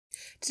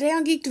Today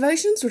on Geek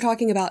Devotions, we're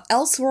talking about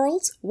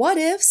Elseworlds, what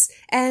ifs,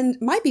 and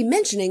might be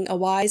mentioning a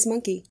wise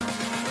monkey.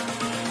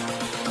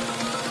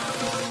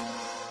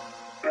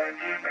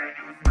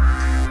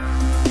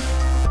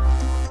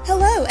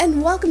 Hello,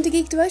 and welcome to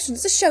Geek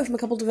Devotions, a show from a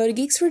couple devoted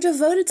geeks who are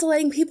devoted to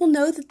letting people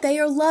know that they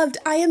are loved.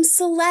 I am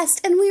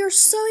Celeste, and we are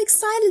so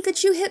excited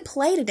that you hit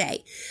play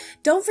today.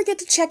 Don't forget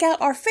to check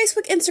out our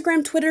Facebook,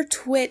 Instagram, Twitter,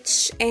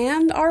 Twitch,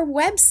 and our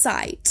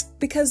website,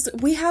 because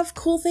we have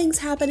cool things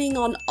happening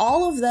on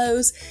all of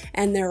those,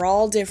 and they're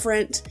all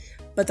different,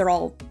 but they're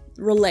all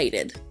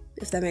related,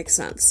 if that makes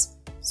sense.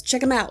 So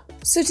check them out.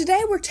 So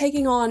today we're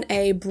taking on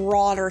a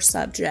broader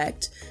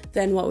subject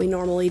than what we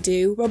normally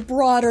do, a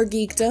broader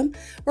geekdom.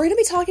 We're going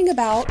to be talking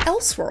about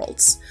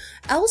Elseworlds.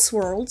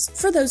 Elseworlds,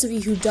 for those of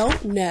you who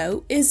don't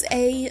know, is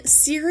a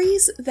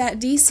series that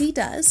DC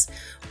does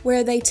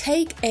where they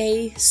take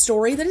a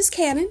story that is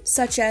canon,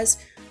 such as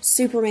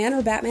Superman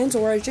or Batman's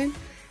origin,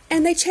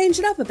 and they change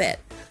it up a bit,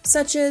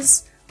 such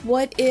as,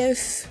 what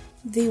if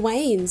the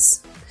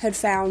Waynes had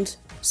found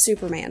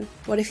Superman?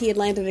 What if he had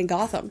landed in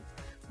Gotham?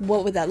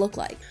 What would that look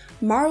like?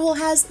 Marvel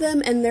has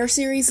them, and their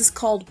series is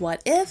called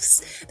What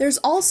Ifs. There's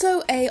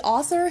also a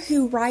author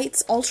who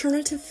writes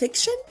alternative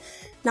fiction.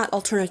 Not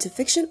alternative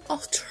fiction,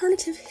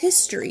 alternative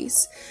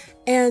histories.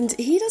 And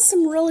he does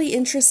some really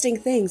interesting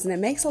things, and it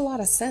makes a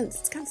lot of sense.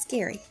 It's kind of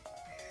scary.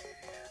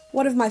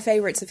 One of my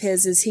favorites of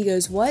his is he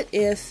goes, what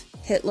if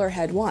Hitler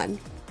had won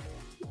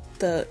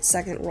the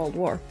Second World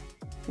War?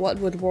 What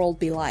would the world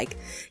be like?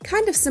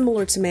 Kind of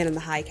similar to Man in the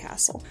High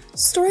Castle.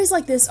 Stories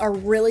like this are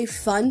really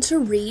fun to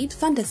read,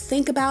 fun to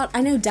think about. I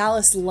know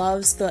Dallas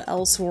loves the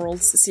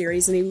Elseworlds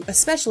series, and he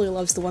especially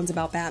loves the ones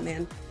about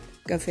Batman.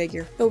 Go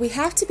figure. But we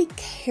have to be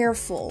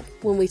careful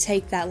when we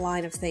take that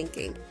line of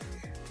thinking,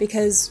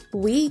 because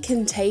we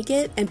can take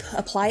it and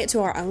apply it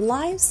to our own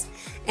lives,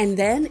 and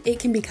then it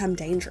can become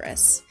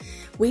dangerous.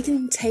 We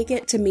can take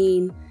it to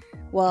mean,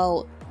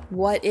 well,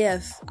 what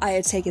if I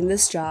had taken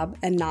this job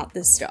and not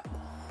this job?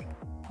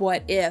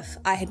 What if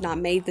I had not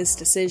made this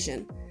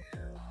decision?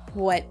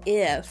 What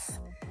if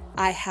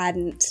I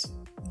hadn't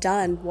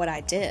done what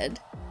I did?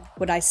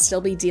 Would I still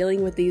be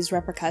dealing with these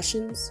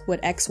repercussions?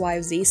 Would X, Y,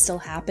 or Z still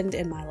happened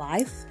in my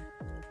life?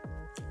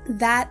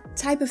 That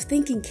type of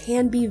thinking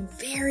can be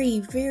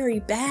very,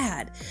 very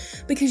bad,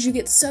 because you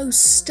get so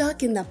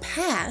stuck in the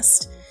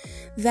past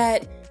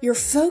that you're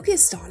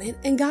focused on it,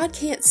 and God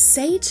can't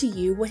say to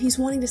you what He's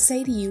wanting to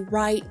say to you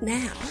right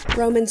now.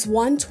 Romans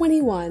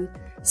 1:21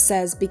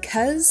 says,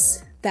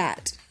 because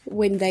that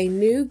when they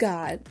knew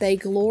God, they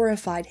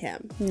glorified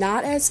Him,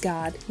 not as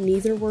God,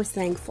 neither were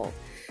thankful,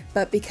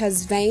 but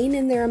because vain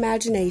in their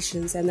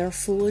imaginations and their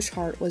foolish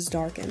heart was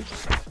darkened.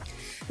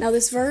 Now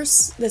this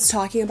verse that's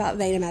talking about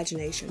vain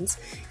imaginations,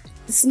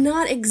 it's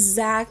not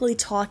exactly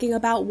talking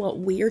about what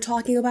we are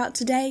talking about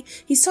today.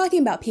 He's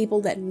talking about people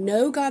that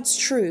know God's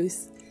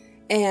truth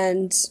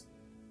and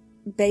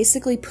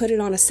basically put it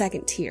on a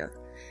second tier.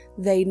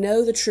 They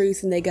know the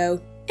truth and they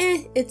go,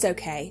 it's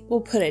okay,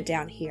 we'll put it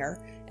down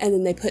here. And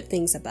then they put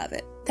things above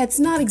it. That's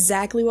not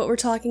exactly what we're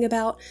talking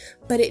about,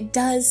 but it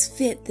does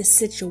fit the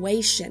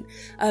situation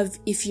of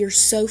if you're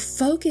so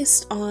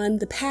focused on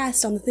the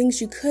past, on the things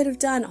you could have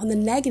done, on the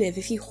negative,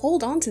 if you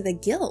hold on to the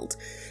guilt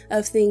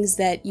of things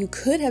that you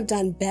could have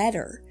done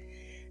better,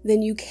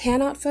 then you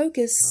cannot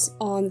focus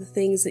on the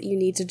things that you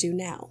need to do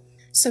now.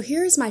 So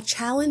here is my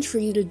challenge for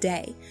you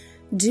today.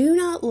 Do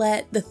not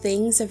let the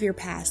things of your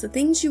past, the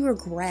things you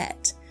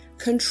regret,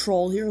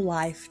 control your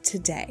life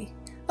today.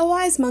 A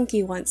wise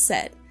monkey once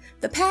said,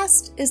 the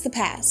past is the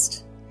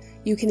past.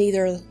 You can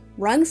either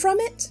run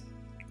from it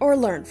or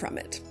learn from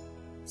it.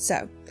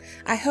 So,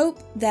 I hope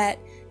that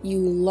you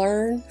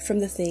learn from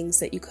the things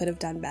that you could have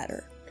done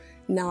better,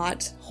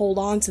 not hold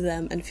on to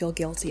them and feel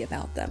guilty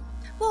about them.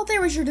 Well, there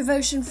was your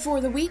devotion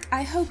for the week.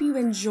 I hope you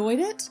enjoyed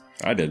it.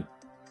 I did.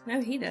 No,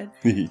 he did.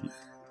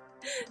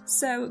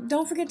 So,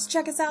 don't forget to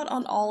check us out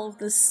on all of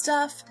this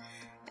stuff.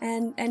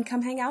 And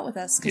come hang out with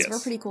us, because we're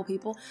pretty cool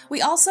people.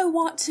 We also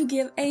want to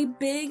give a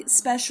big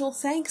special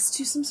thanks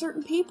to some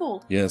certain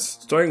people. Yes,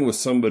 starting with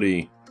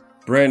somebody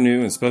brand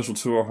new and special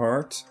to our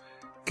hearts.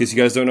 In case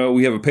you guys don't know,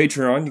 we have a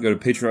Patreon. You go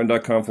to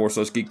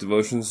patreon.com/Geek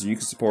Devotions, and you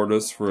can support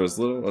us for as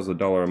little as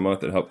 $1 a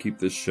month and help keep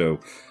this show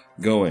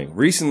going.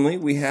 Recently,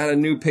 we had a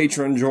new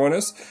patron join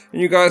us,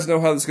 and you guys know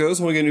how this goes.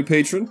 When we get a new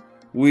patron,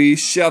 we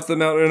shout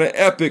them out in an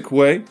epic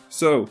way.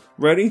 So,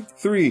 ready?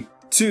 3,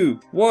 2,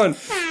 1.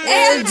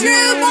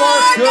 Andrew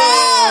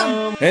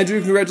Markham!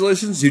 Andrew,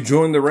 congratulations. You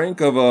joined the rank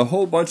of a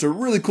whole bunch of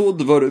really cool,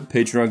 devoted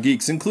Patreon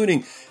geeks,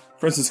 including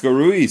Francisco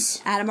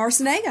Ruiz, Adam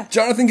Arciniega,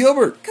 Jonathan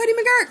Gilbert, Cody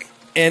McGurk,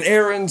 and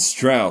Erin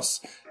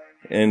Straus.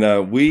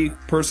 And we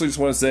personally just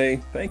want to say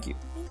thank you.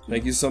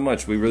 Thank you so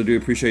much. We really do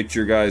appreciate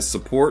your guys'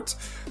 support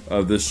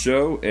of this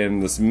show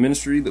and this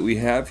ministry that we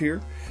have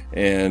here.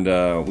 And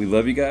we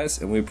love you guys,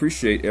 and we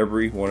appreciate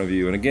every one of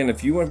you. And again,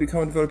 if you want to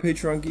become a devoted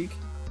Patreon geek,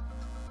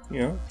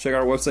 check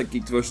out our website,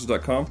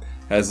 geekdevotions.com.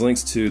 Has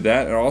links to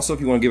that. And also, if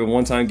you want to give a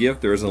one-time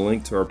gift, there is a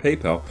link to our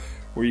PayPal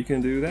where you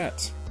can do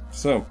that.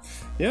 So,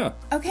 yeah.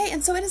 Okay,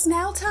 and so it is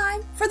now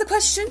time for the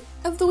question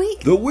of the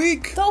week. The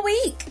week! The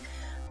week!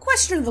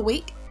 Question of the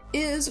week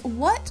is,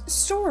 what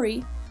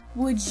story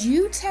would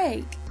you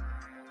take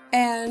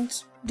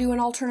and do an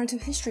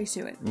alternative history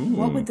to it?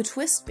 What would the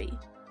twist be?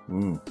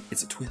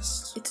 It's a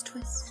twist. It's a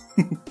twist.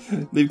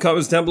 Leave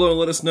comments down below and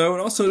let us know.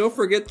 And also, don't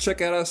forget,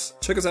 check us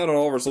out on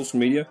all of our social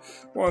media.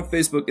 We're on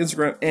Facebook,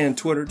 Instagram, and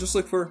Twitter. Just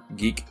look for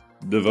Geek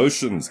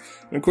Devotions.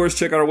 And of course,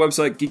 check out our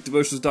website,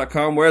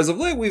 geekdevotions.com, where as of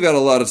late, we've had a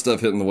lot of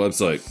stuff hitting the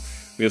website.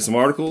 We have some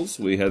articles,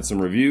 we had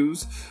some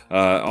reviews,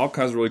 all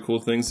kinds of really cool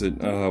things that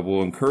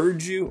will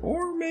encourage you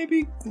or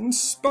maybe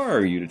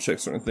inspire you to check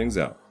certain things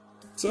out.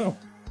 So,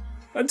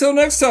 until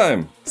next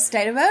time,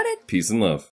 stay devoted. Peace and love.